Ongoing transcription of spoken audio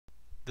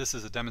This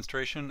is a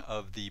demonstration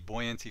of the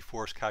buoyancy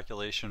force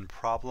calculation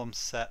problem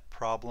set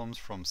problems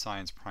from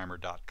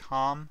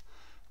SciencePrimer.com.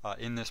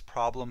 In this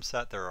problem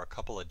set there are a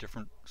couple of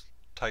different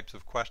types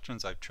of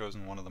questions. I've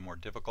chosen one of the more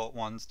difficult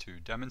ones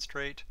to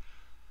demonstrate,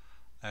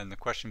 and the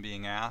question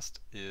being asked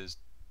is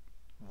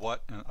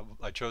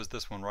I chose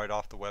this one right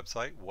off the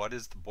website. What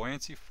is the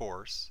buoyancy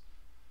force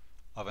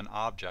of an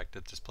object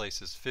that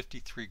displaces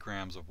 53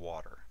 grams of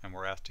water? And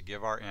we're asked to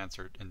give our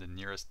answer in the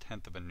nearest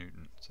tenth of a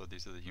Newton. So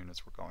these are the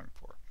units we're going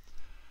for.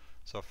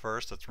 So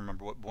first, let's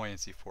remember what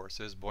buoyancy force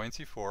is.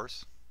 Buoyancy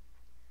force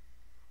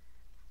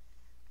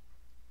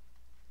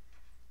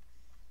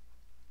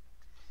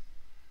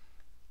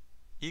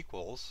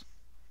equals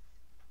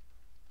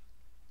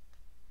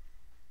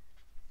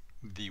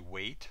the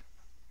weight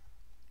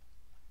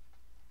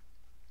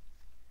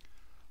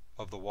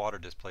of the water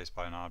displaced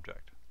by an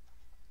object.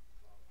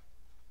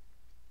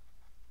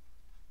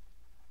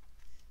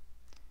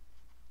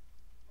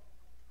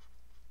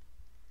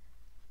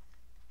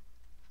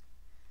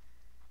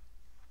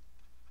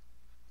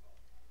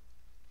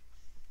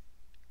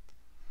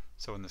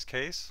 So in this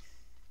case,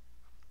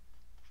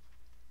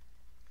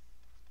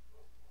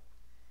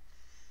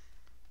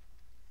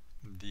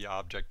 the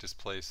object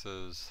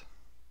displaces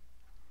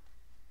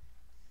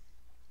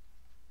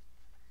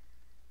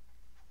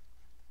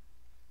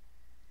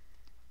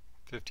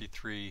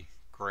 53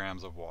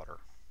 grams of water.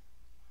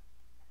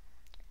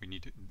 We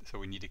need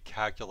to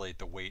calculate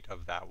the weight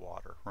of that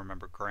water.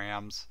 Remember,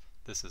 grams,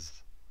 this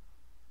is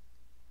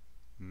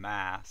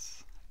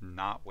mass,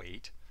 not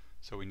weight.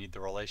 So we need the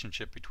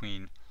relationship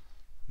between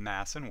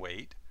mass and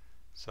weight.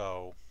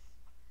 So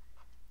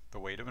the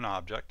weight of an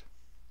object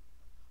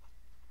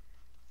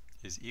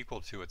is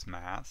equal to its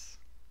mass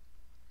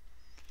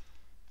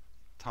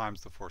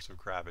times the force of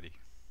gravity.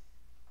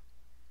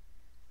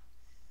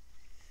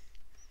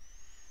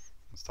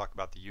 Let's talk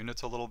about the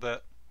units a little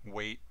bit.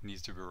 Weight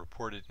needs to be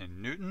reported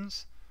in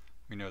newtons.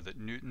 We know that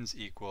newtons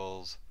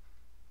equals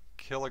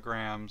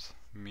kilograms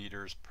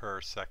meters per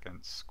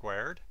second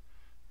squared.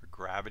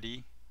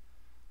 Gravity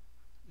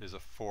is a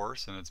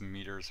force and it's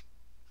meters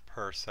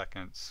per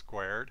second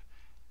squared,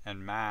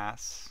 and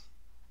mass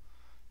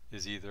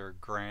is either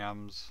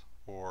grams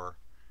or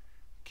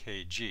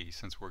kg.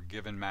 Since we're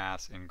given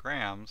mass in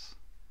grams,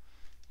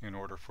 in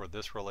order for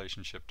this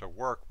relationship to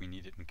work, we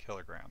need it in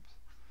kilograms.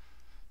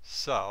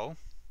 So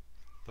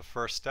the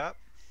first step,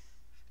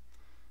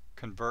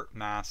 convert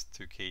mass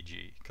to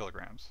kg,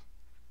 kilograms.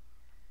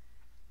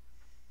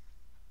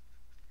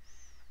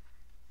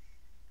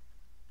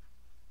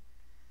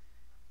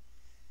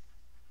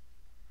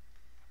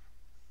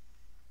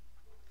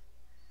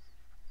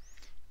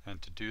 And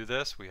to do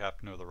this, we have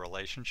to know the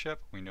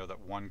relationship. We know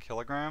that 1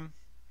 kilogram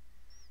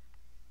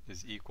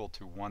is equal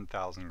to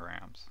 1,000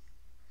 grams.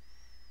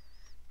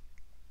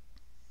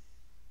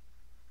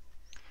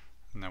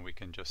 And then we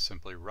can just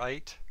simply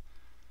write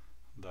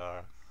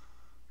the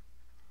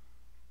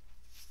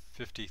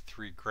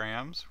 53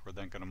 grams. We're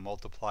then going to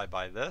multiply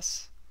by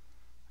this,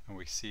 and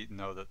we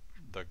know that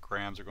the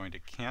grams are going to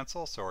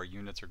cancel, so our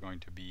units are going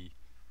to be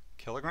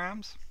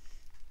kilograms.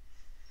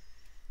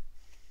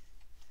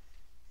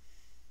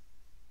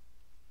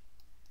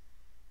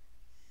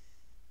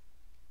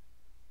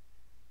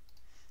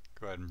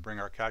 Go ahead and bring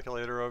our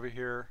calculator over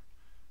here.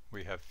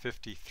 We have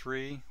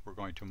 53. We're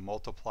going to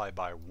multiply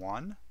by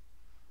 1,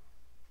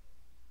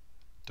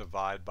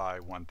 divide by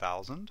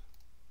 1,000,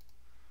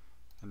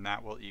 and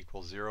that will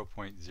equal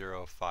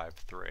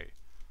 0.053.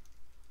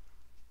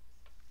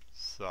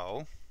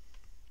 So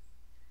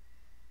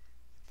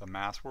the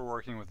mass we're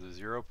working with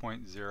is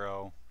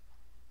 0.053.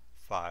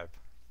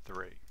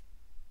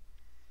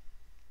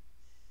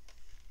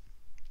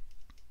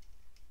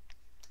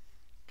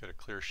 Get a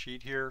clear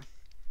sheet here.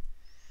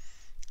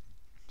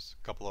 A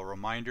couple of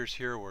reminders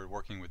here. We're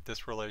working with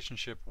this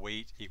relationship,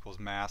 weight equals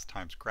mass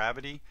times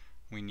gravity.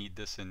 We need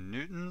this in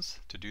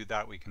newtons. To do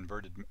that, we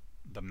converted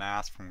the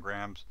mass from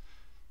grams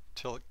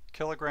to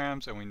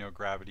kilograms, and we know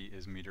gravity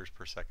is meters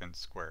per second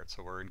squared.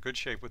 So we're in good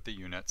shape with the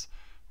units.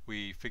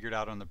 We figured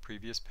out on the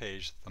previous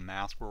page the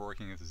mass we're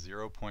working with is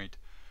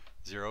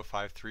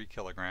 0.053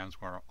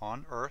 kilograms. We're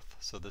on Earth,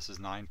 so this is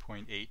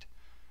 9.8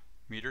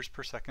 meters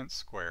per second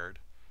squared,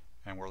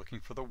 and we're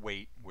looking for the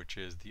weight, which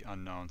is the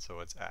unknown,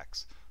 so it's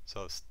x.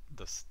 So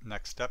the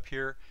next step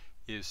here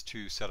is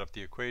to set up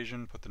the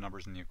equation, put the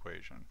numbers in the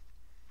equation.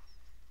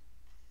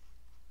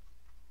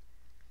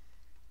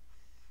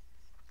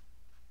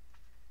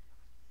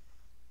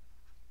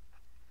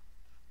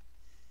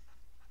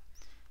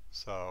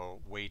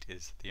 So weight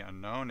is the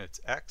unknown, it's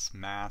x,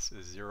 mass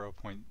is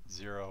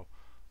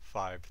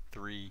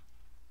 0.053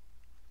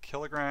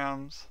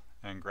 kilograms,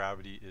 and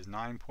gravity is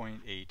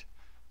 9.8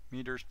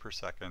 meters per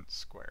second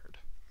squared.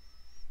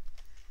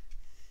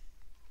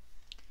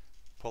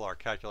 Pull our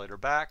calculator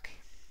back.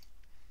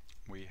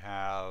 We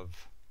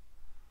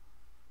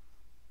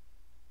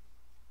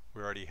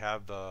already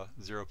have the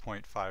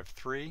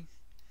 0.53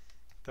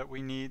 that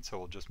we need, so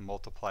we'll just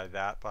multiply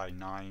that by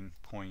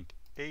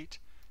 9.8,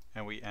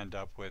 and we end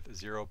up with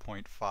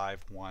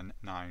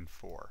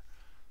 0.5194.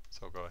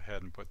 So go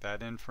ahead and put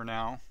that in for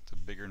now. It's a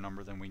bigger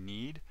number than we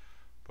need,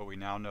 but we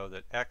now know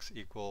that x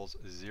equals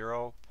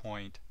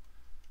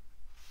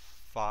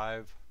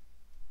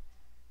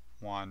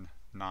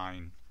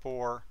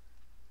 0.5194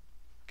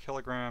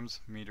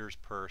 kilograms meters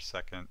per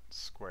second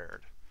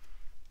squared.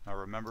 Now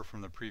remember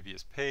from the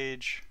previous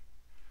page,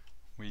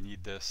 we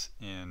need this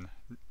in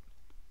the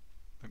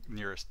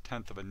nearest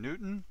tenth of a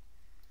newton.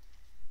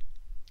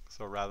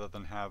 So rather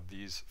than have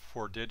these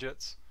 4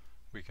 digits,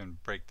 we can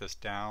break this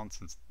down.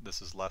 Since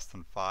this is less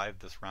than 5,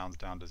 this rounds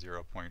down to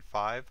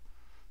 0.5.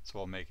 So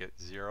we'll make it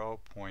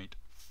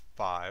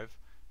 0.5.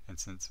 And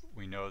since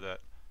we know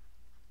that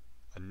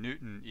a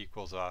newton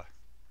equals a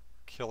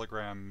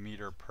kilogram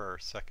meter per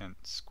second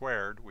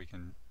squared, we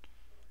can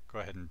go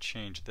ahead and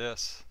change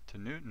this to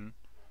newton,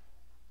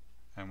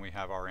 and we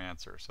have our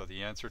answer. So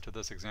the answer to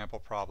this example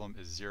problem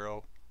is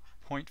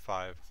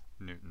 0.5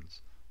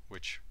 newtons,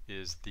 which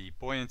is the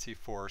buoyancy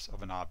force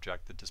of an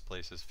object that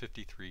displaces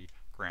 53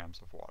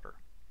 grams of water.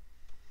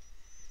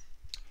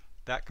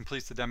 That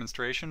completes the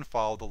demonstration.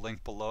 Follow the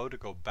link below to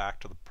go back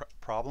to the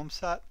problem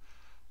set,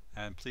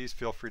 and please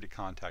feel free to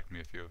contact me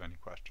if you have any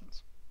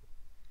questions.